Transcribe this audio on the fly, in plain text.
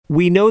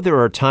We know there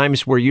are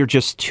times where you're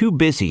just too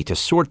busy to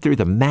sort through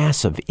the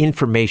mass of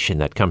information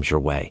that comes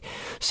your way.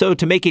 So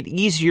to make it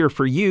easier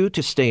for you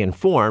to stay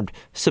informed,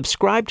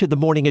 subscribe to The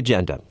Morning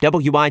Agenda,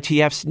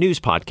 WITF's news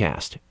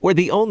podcast, where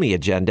the only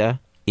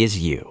agenda is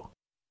you.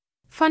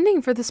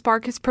 Funding for the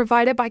Spark is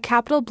provided by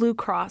Capital Blue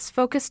Cross,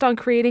 focused on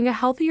creating a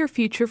healthier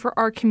future for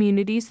our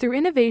communities through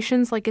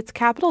innovations like its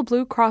Capital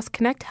Blue Cross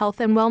Connect Health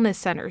and Wellness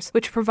Centers,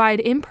 which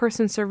provide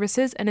in-person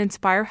services and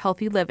inspire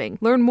healthy living.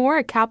 Learn more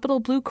at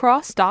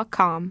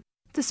capitalbluecross.com.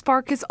 The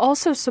Spark is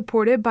also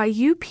supported by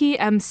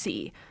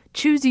UPMC.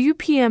 Choose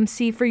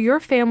UPMC for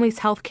your family's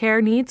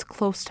healthcare needs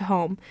close to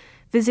home.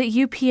 Visit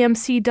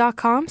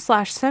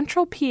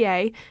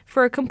upmc.com/centralpa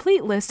for a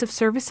complete list of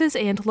services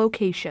and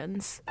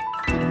locations.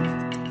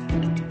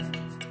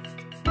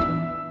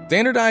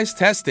 Standardized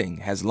testing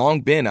has long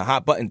been a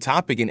hot-button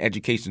topic in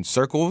education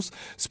circles,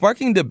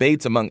 sparking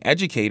debates among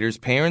educators,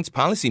 parents,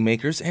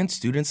 policymakers, and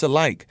students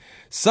alike.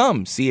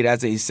 Some see it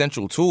as a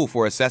central tool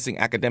for assessing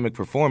academic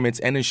performance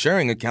and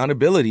ensuring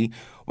accountability,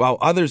 while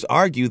others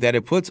argue that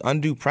it puts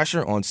undue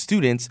pressure on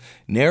students,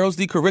 narrows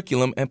the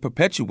curriculum, and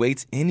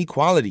perpetuates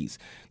inequalities.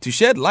 To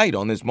shed light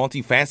on this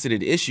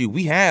multifaceted issue,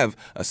 we have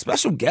a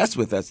special guest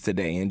with us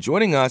today, and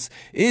joining us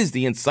is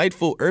the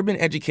insightful urban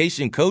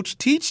education coach,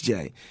 Teach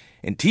J.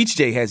 And Teach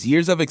J has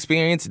years of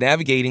experience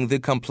navigating the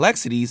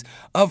complexities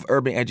of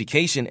urban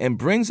education and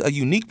brings a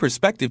unique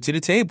perspective to the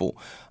table.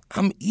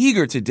 I'm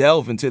eager to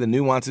delve into the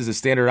nuances of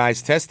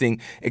standardized testing,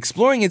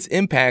 exploring its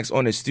impacts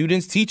on the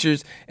students,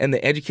 teachers, and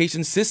the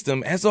education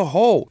system as a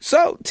whole.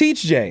 So,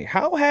 Teach J,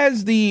 how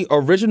has the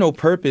original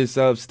purpose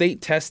of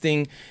state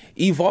testing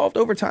evolved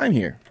over time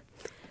here?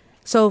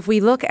 So if we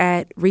look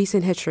at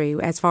recent history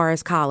as far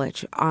as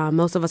college,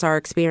 most of us are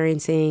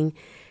experiencing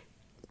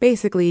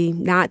basically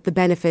not the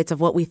benefits of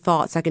what we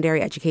thought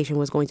secondary education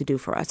was going to do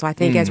for us. So I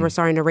think as we're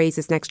starting to raise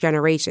this next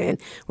generation,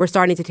 we're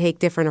starting to take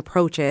different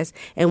approaches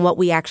and what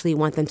we actually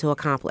want them to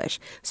accomplish.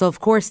 So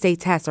of course, state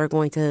tests are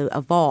going to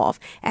evolve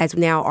as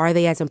now, are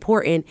they as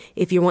important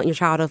if you want your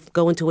child to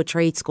go into a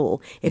trade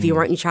school, if you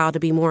want your child to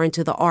be more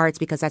into the arts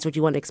because that's what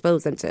you want to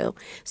expose them to?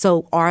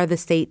 So are the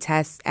state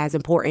tests as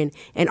important,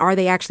 and are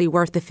they actually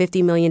worth the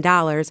 $50 million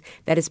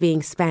that is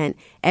being spent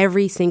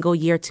every single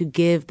year to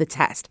give the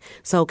test?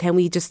 So can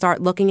we just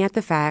start looking at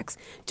the facts,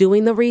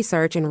 doing the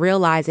research, and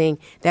realizing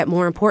that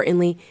more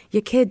importantly,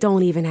 your kid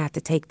don't even have to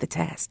take the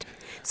test.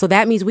 So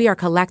that means we are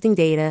collecting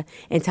data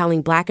and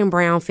telling Black and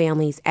brown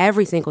families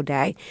every single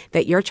day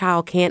that your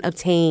child can't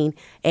obtain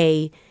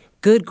a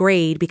good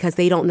grade because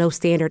they don't know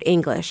standard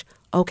English.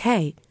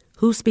 Okay,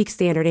 who speaks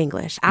standard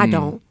English? I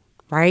don't.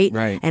 Right?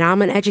 And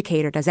I'm an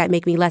educator. Does that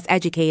make me less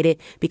educated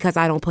because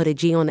I don't put a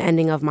G on the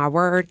ending of my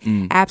word?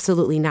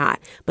 Absolutely not.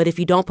 But if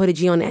you don't put a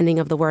G on the ending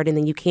of the word and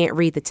then you can't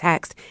read the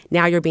text,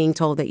 now you're being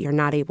told that you're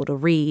not able to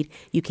read,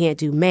 you can't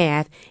do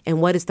math,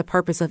 and what is the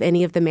purpose of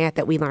any of the math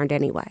that we learned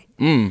anyway?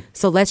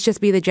 So let's just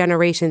be the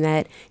generation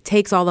that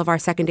takes all of our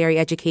secondary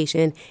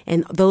education,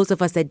 and those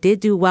of us that did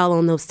do well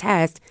on those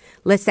tests,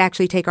 let's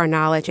actually take our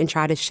knowledge and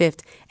try to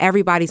shift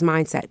everybody's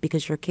mindset,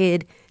 because your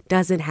kid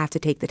doesn't have to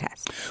take the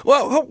test.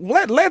 Well,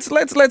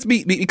 let's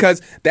be,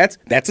 because that's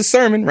a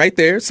sermon right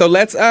there. So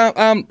let's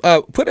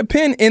put a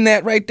pin in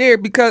that right there,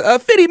 because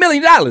 $50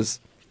 million.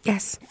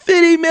 Yes.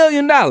 $50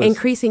 million.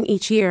 Increasing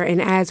each year.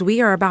 And as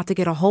we are about to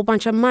get a whole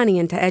bunch of money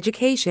into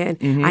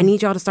education, I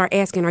need y'all to start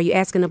asking, are you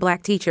asking the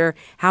Black teacher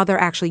how they're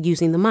actually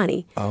using the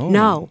money?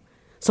 No.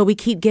 So we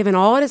keep giving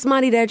all this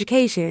money to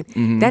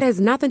education. That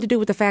has nothing to do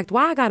with the fact,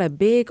 why I got a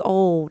big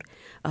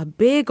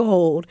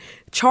old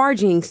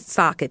charging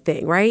socket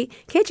thing, right?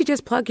 Can't you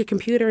just plug your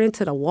computer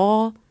into the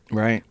wall?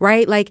 Right?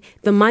 Like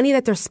the money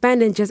that they're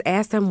spending, just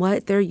ask them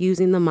what they're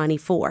using the money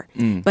for.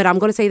 But I'm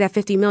going to say that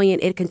 $50 million,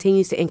 it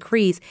continues to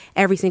increase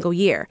every single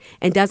year.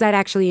 And does that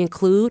actually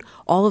include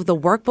all of the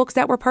workbooks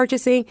that we're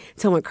purchasing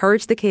to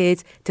encourage the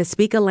kids to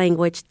speak a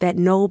language that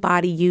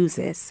nobody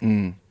uses?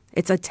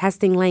 It's a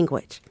testing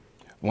language.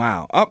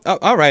 Wow.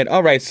 All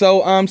right.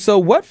 So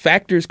what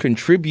factors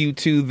contribute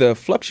to the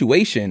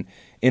fluctuation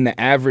in the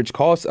average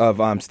cost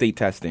of state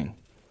testing?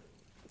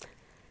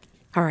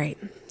 All right.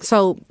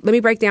 So let me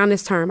break down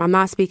this term. I'm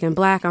not speaking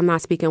Black. I'm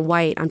not speaking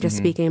white. I'm just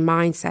speaking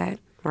mindset,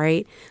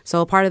 right?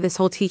 So part of this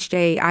whole Teach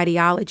J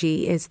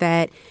ideology is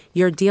that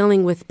you're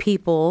dealing with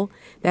people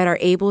that are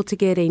able to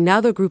get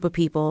another group of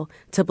people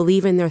to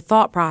believe in their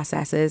thought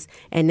processes.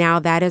 And now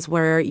that is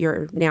where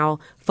you're now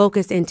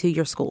focused into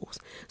your schools.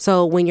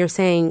 So when you're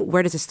saying,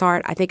 where does it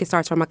start? I think it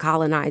starts from a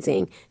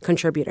colonizing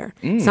contributor,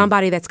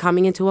 somebody that's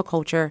coming into a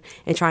culture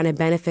and trying to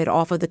benefit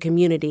off of the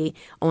community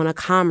on a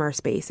commerce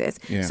basis.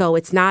 So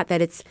it's not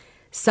that it's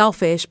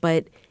selfish,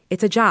 but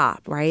it's a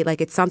job, right?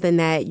 Like it's something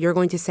that you're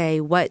going to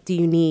say, what do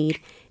you need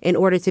in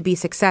order to be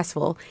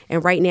successful?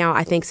 And right now,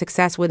 I think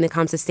success when it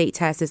comes to state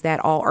tests is that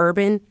all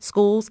urban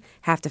schools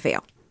have to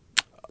fail.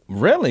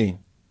 Really?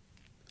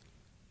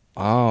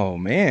 Oh,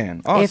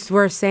 man. If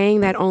we're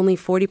saying that only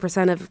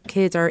 40% of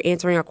kids are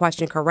answering a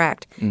question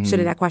correct,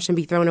 shouldn't that question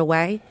be thrown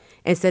away?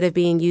 instead of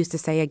being used to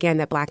say, again,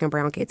 that black and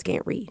brown kids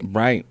can't read.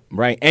 Right.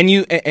 And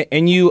you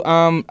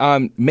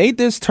made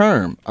this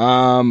term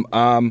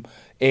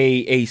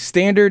a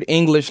standard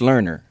English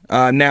learner.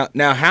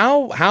 Now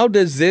how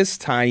does this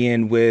tie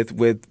in with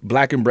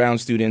black and brown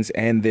students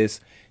and this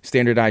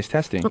standardized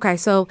testing? Okay,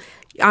 so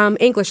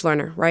English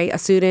learner, right? A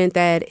student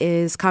that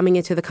is coming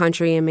into the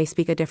country and may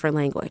speak a different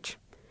language.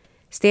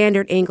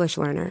 Standard English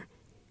learner.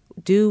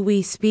 Do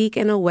we speak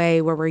in a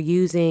way where we're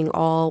using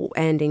all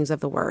endings of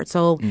the word?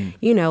 So,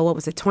 what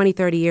was it, 20,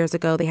 30 years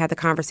ago, they had the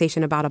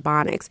conversation about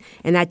ebonics,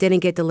 and that didn't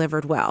get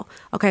delivered well.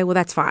 Okay, well,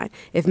 that's fine.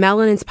 If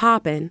melanin's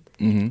popping,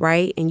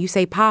 right, and you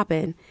say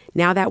popping,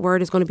 now that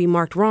word is going to be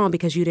marked wrong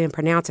because you didn't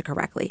pronounce it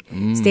correctly.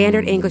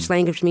 Standard English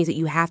language means that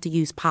you have to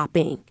use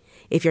popping.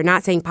 If you're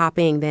not saying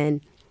popping,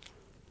 then,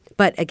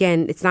 but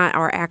again, it's not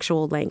our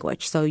actual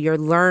language. So you're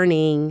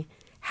learning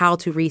how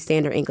to read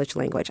standard English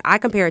language. I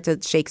compare it to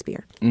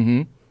Shakespeare.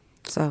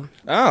 So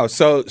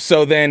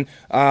then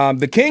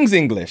the King's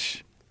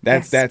English.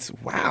 Yes. That's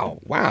wow.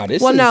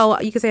 No,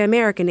 you could say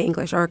American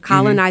English or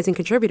colonizing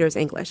contributors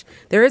English.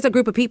 There is a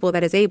group of people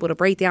that is able to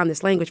break down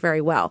this language very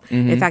well.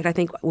 In fact, I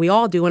think we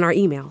all do in our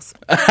emails.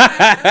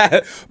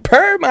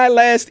 Per my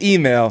last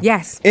email.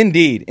 Yes.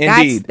 Indeed.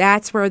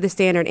 That's where the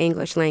standard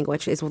English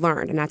language is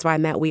learned. And that's why I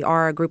meant we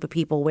are a group of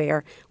people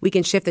where we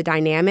can shift the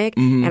dynamic.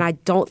 And I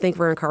don't think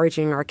we're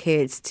encouraging our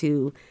kids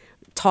to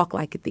talk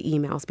like the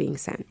emails being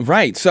sent.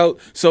 Right. So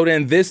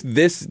then this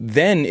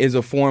then is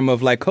a form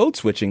of like code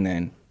switching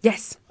then.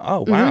 Yes.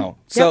 Oh wow.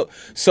 Yep.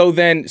 So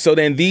then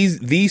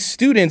these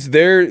students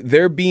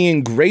they're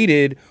being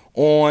graded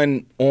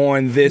on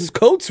this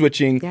code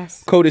switching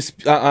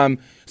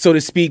so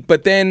to speak,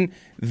 but then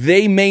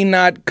they may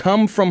not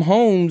come from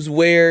homes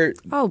where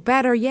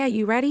better yet,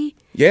 you ready?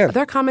 Yeah.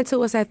 They're coming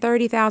to us at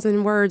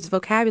 30,000 words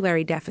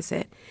vocabulary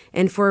deficit.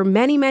 And for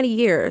many, many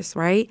years,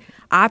 right,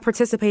 I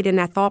participated in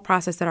that thought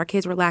process that our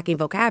kids were lacking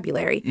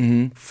vocabulary.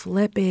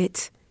 Flip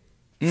it.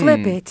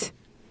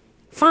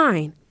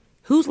 Fine.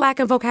 Who's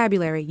lacking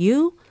vocabulary,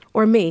 you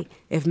or me?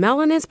 If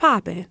melanin's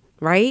popping,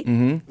 right,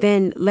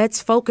 then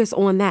let's focus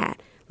on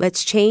that.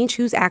 Let's change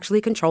who's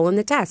actually controlling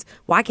the test.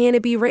 Why can't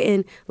it be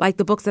written like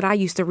the books that I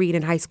used to read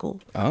in high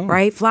school,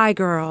 right? Fly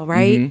Girl,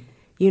 right?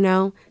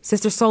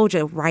 Sister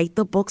Soldier, write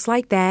the books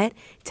like that.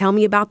 Tell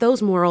me about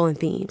those moral and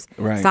themes.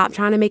 Right. Stop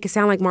trying to make it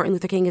sound like Martin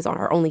Luther King is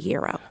our only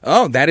hero.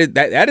 Oh, that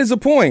is a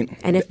point.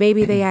 And if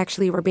maybe they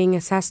actually were being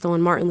assessed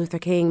on Martin Luther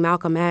King,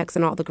 Malcolm X,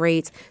 and all the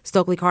greats,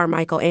 Stokely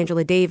Carmichael,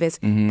 Angela Davis,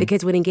 the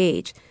kids would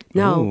engage.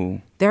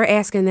 No, they're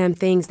asking them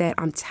things that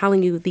I'm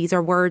telling you, these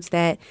are words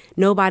that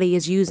nobody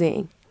is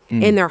using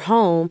in their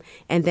home,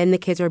 and then the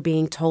kids are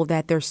being told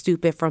that they're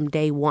stupid from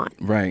day one.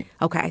 Right.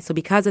 Okay, so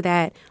because of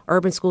that,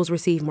 urban schools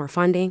receive more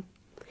funding.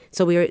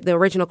 So the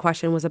original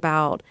question was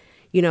about,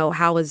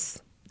 how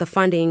is the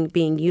funding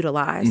being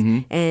utilized?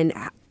 And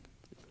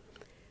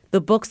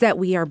the books that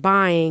we are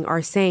buying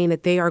are saying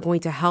that they are going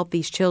to help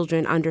these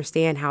children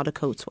understand how to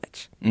code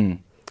switch.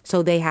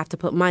 So they have to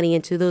put money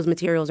into those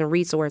materials and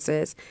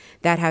resources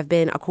that have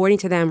been, according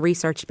to them,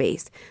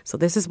 research-based. So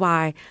this is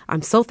why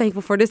I'm so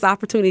thankful for this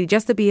opportunity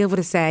just to be able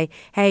to say,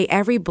 hey,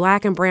 every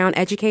black and brown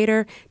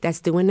educator that's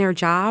doing their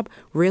job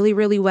really,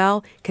 really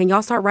well, can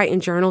y'all start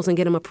writing journals and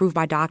get them approved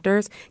by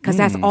doctors? Because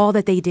that's all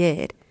that they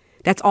did.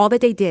 That's all that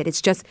they did. It's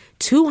just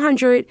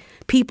 200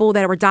 people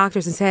that were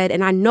doctors and said,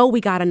 and I know we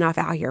got enough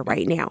out here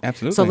right now.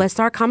 Absolutely. So let's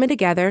start coming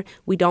together.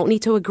 We don't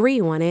need to agree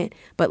on it,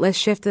 but let's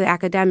shift to the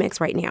academics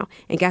right now.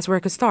 And guess where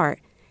it could start?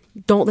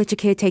 Don't let your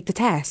kid take the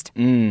test.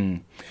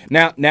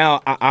 Now,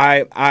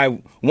 I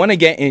want to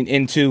get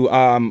into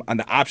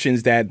the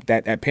options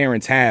that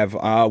parents have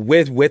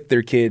with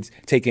their kids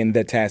taking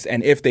the test,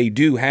 and if they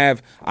do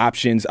have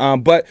options.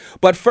 But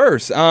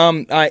first,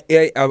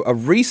 a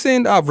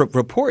recent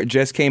report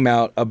just came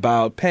out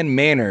about Penn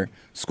Manor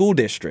School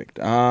District,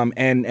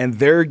 and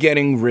they're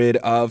getting rid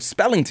of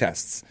spelling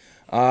tests.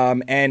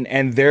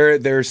 And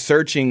they're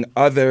searching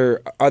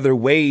other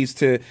ways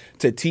to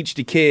teach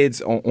the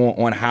kids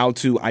on how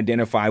to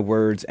identify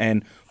words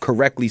and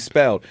correctly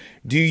spell.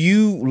 Do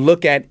you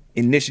look at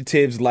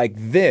initiatives like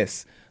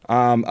this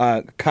kind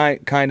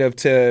of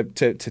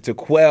to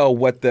quell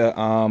what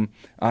the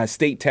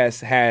state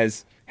test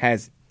has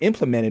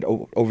implemented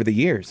over the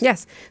years?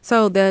 Yes.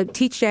 So the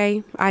Teach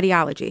J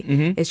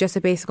ideology is just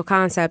a basic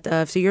concept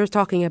of, so you're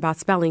talking about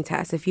spelling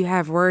tests. If you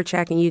have word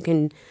check and you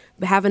can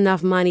have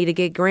enough money to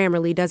get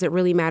Grammarly, does it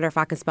really matter if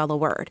I can spell a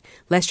word?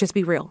 Let's just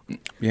be real.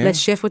 Yeah. Let's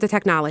shift with the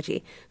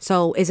technology.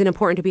 So is it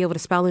important to be able to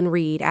spell and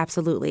read?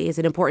 Absolutely. Is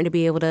it important to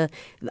be able to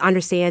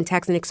understand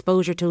text and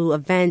exposure to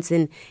events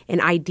and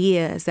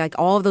ideas? Like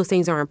all of those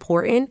things are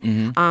important.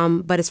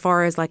 But as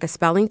far as like a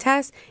spelling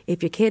test,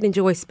 if your kid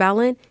enjoys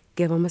spelling,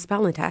 give them a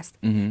spelling test.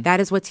 That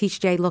is what Teach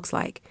J looks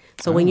like.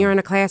 So when you're in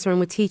a classroom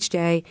with Teach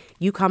J,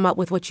 you come up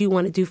with what you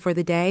want to do for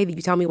the day.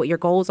 You tell me what your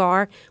goals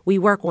are. We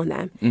work on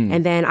them.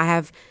 And then I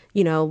have,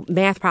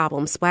 math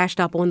problems splashed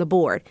up on the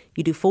board.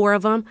 You do 4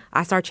 of them.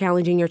 I start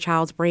challenging your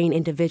child's brain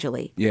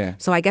individually. Yeah.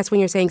 So I guess when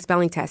you're saying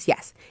spelling test,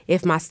 yes.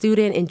 If my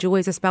student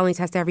enjoys a spelling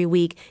test every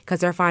week because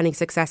they're finding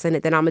success in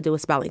it, then I'm going to do a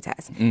spelling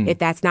test. If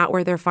that's not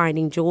where they're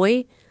finding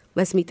joy,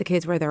 let's meet the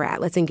kids where they're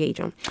at. Let's engage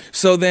them.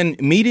 So then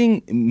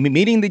meeting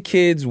the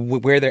kids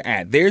where they're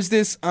at. There's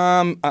this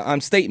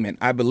statement.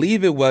 I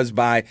believe it was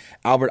by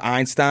Albert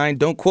Einstein.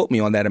 Don't quote me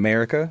on that,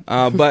 America.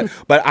 But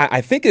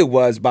I think it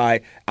was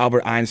by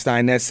Albert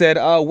Einstein that said,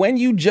 when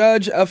you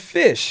judge a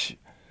fish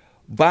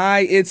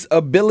by its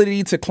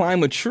ability to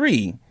climb a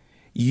tree,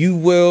 you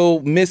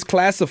will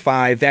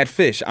misclassify that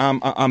fish.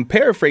 I'm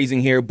paraphrasing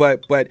here,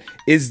 but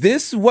is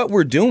this what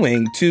we're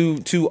doing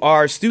to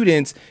our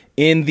students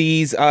in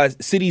these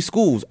city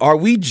schools? Are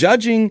we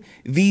judging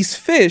these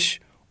fish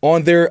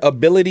on their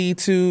ability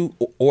to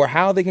or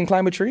how they can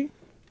climb a tree?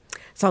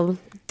 So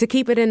to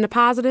keep it in the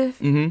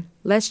positive,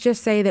 let's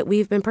just say that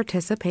we've been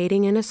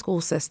participating in a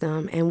school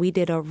system and we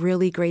did a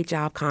really great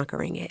job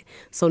conquering it.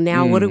 So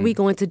now what are we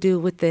going to do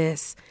with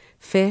this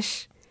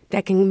fish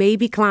that can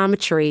maybe climb a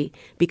tree,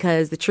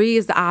 because the tree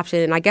is the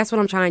option? And I guess what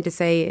I'm trying to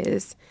say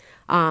is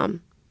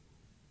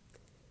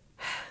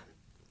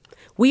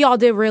we all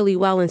did really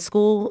well in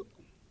school,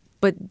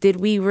 but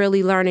did we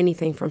really learn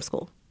anything from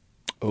school?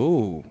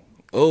 Oh,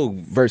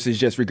 versus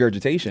just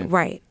regurgitation.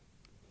 Right.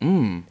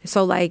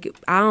 So, I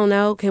don't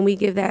know, can we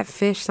give that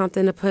fish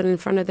something to put in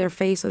front of their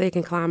face so they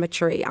can climb a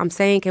tree? I'm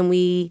saying, can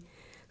we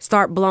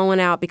start blowing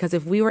out? Because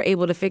if we were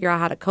able to figure out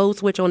how to code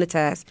switch on the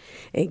test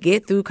and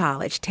get through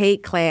college,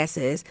 take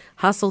classes,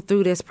 hustle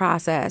through this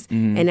process,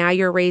 and now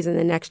you're raising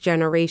the next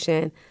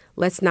generation,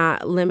 let's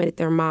not limit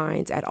their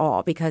minds at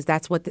all, because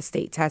that's what the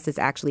state test is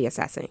actually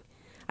assessing.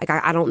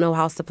 I don't know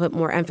how else to put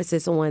more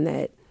emphasis on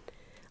that.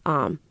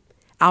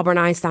 Albert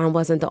Einstein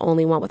wasn't the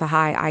only one with a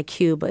high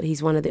IQ, but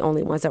he's one of the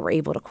only ones that were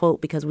able to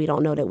quote, because we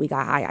don't know that we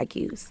got high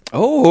IQs.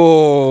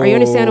 Oh. Are you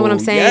understanding what I'm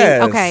saying?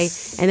 Yes. Okay.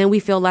 And then we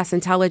feel less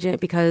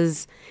intelligent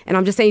because, and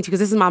I'm just saying to you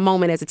because this is my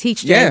moment as a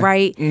teacher,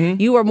 right?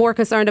 You were more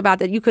concerned about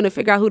that. You couldn't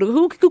figure out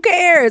who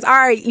cares? All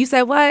right. You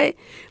said what?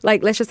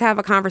 Let's just have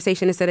a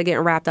conversation instead of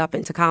getting wrapped up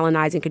into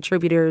colonizing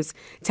contributors,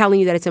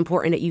 telling you that it's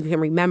important that you can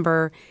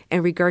remember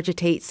and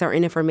regurgitate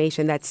certain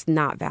information that's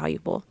not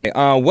valuable.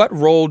 What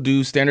role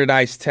do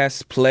standardized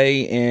tests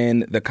play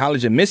in the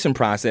college admission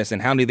process,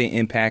 and how do they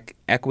impact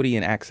equity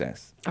and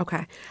access?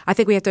 Okay. I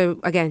think we have to,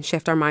 again,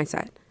 shift our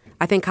mindset.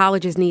 I think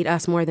colleges need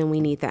us more than we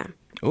need them.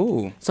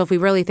 Ooh. So if we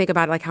really think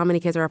about how many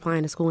kids are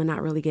applying to school and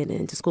not really getting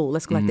into school,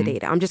 let's collect the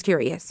data. I'm just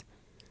curious.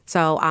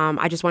 So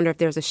I just wonder if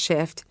there's a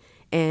shift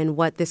in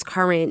what this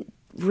current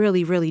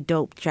really, really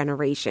dope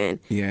generation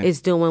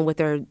is doing with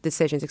their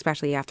decisions,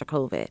 especially after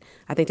COVID.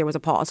 I think there was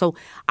a pause. So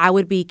I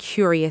would be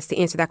curious to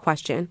answer that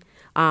question.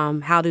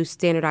 How do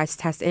standardized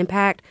tests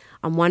impact?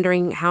 I'm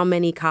wondering how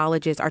many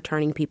colleges are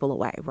turning people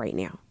away right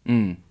now.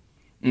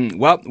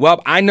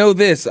 Well, I know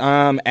this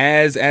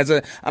as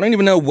a, I don't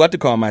even know what to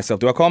call myself.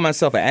 Do I call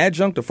myself an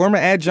adjunct, a former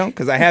adjunct?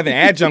 Because I haven't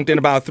adjunct in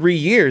about 3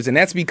 years, and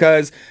that's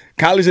because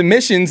college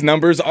admissions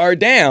numbers are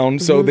down,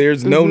 so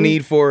there's no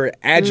need for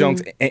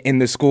adjuncts in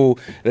the school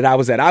that I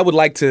was at. I would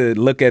like to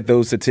look at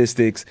those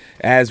statistics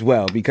as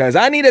well, because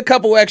I need a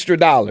couple extra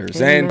dollars.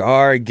 And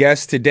our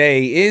guest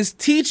today is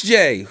Teach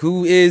J,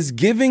 who is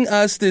giving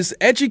us this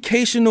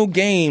educational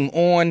game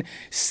on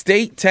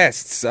state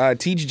tests.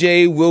 Teach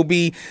J will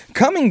be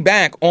coming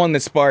back on the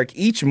Spark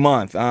each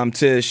month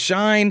to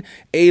shine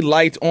a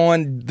light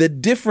on the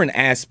different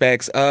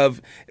aspects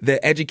of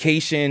the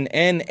education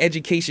and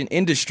education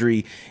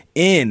industry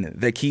in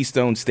the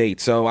Keystone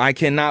State. So I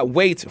cannot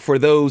wait for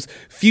those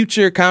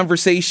future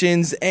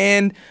conversations,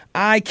 and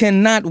I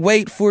cannot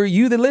wait for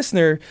you, the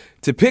listener,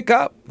 to pick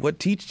up what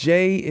Teach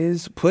J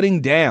is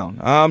putting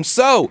down.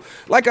 So,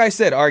 like I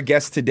said, our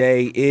guest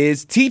today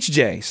is Teach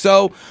J.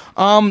 So,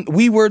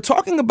 we were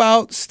talking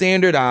about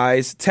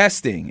standardized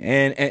testing,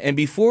 and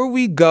before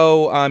we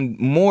go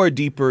more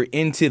deeper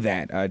into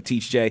that,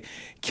 Teach J,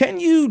 can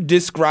you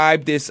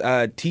describe this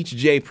Teach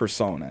J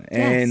persona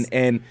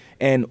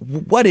and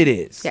what it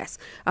is? Yes.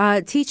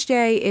 Teach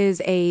J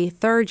is a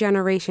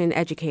third-generation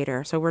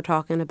educator. So we're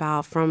talking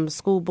about from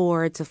school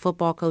board to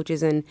football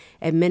coaches and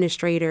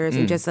administrators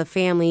and just a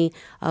family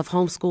of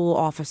homeschool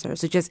officers.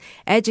 So just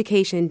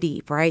education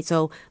deep, right?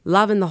 So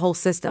loving the whole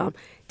system.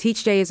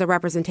 Teach J is a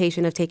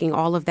representation of taking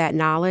all of that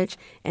knowledge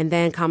and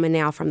then coming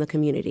now from the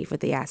community for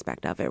the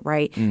aspect of it,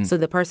 right? So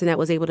the person that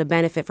was able to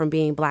benefit from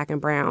being Black and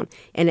brown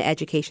in the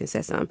education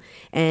system.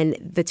 And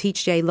the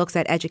Teach J looks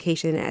at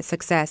education as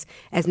success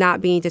as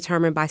not being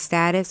determined by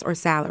status or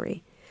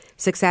salary.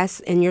 Success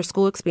in your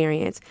school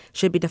experience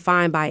should be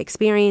defined by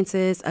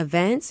experiences,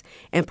 events,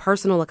 and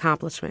personal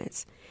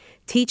accomplishments.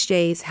 Teach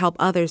J's help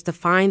others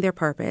define their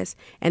purpose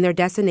and their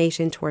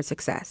destination towards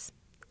success.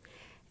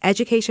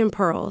 Education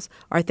pearls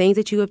are things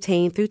that you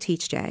obtain through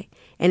Teach J,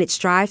 and it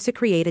strives to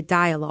create a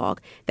dialogue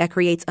that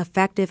creates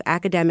effective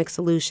academic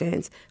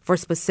solutions for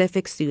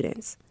specific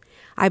students.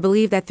 I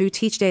believe that through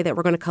Teach Day that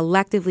we're going to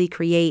collectively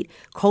create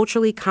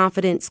culturally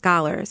confident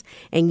scholars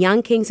and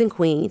young kings and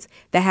queens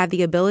that have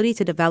the ability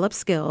to develop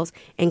skills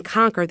and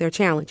conquer their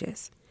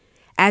challenges.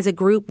 As a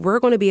group, we're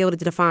going to be able to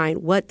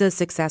define what does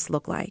success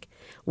look like,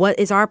 what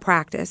is our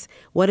practice,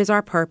 what is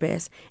our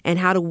purpose, and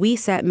how do we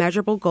set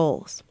measurable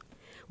goals.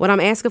 What I'm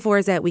asking for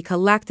is that we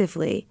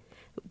collectively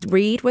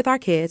read with our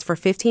kids for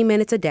 15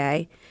 minutes a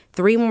day,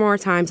 3 more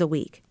times a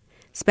week.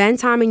 Spend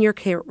time in your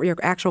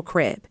actual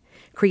crib,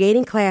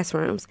 creating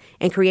classrooms,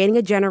 and creating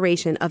a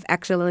generation of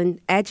excellent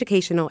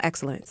educational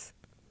excellence.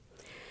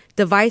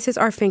 Devices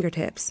are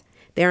fingertips.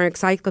 They're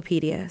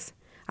encyclopedias.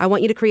 I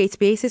want you to create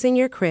spaces in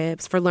your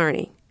cribs for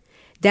learning.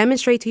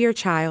 Demonstrate to your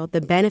child the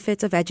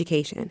benefits of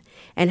education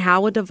and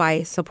how a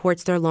device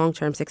supports their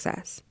long-term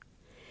success.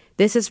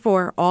 This is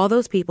for all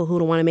those people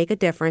who want to make a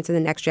difference in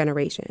the next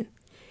generation.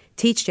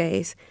 Teach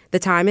Days, the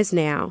time is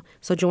now,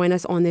 so join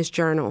us on this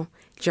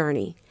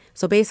journey.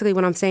 So basically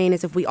what I'm saying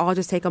is if we all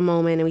just take a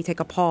moment and we take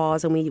a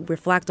pause and we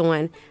reflect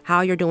on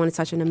how you're doing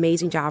such an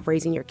amazing job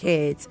raising your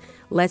kids,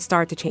 let's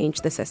start to change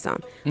the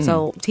system.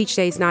 So Teach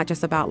Day is not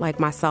just about like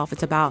myself.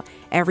 It's about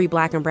every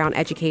Black and brown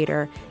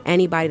educator,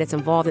 anybody that's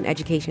involved in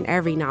education,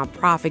 every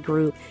nonprofit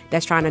group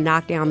that's trying to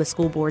knock down the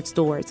school board's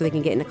doors so they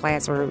can get into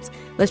classrooms.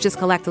 Let's just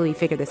collectively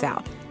figure this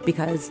out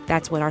because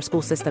that's what our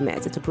school system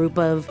is. It's a group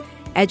of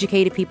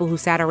educated people who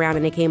sat around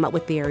and they came up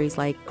with theories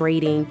like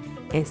grading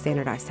and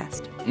standardized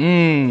tests.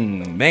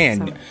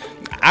 Man, so.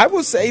 I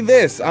will say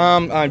this: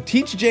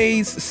 Teach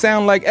J's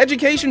sound like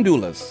education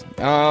doulas.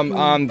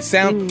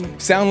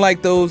 Sound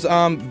like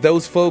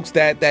those folks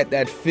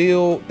that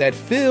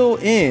fill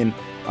in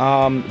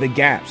the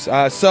gaps.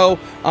 So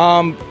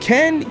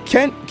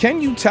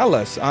can you tell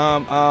us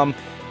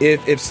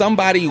if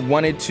somebody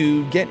wanted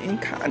to get in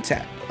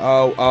contact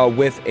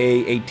with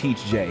a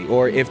Teach J,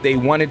 or if they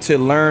wanted to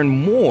learn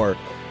more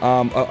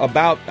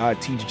about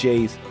Teach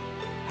J's,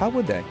 how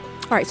would they?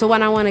 All right, so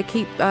when I want to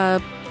keep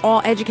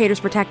all educators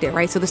protected,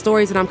 right? So the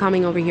stories that I'm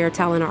coming over here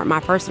telling are my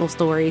personal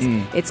stories.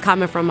 It's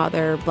coming from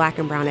other Black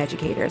and brown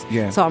educators.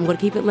 Yeah. So I'm going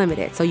to keep it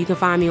limited. So you can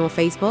find me on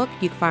Facebook,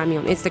 you can find me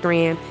on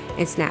Instagram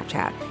and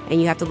Snapchat, and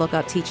you have to look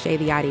up Teach J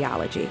the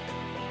Ideology.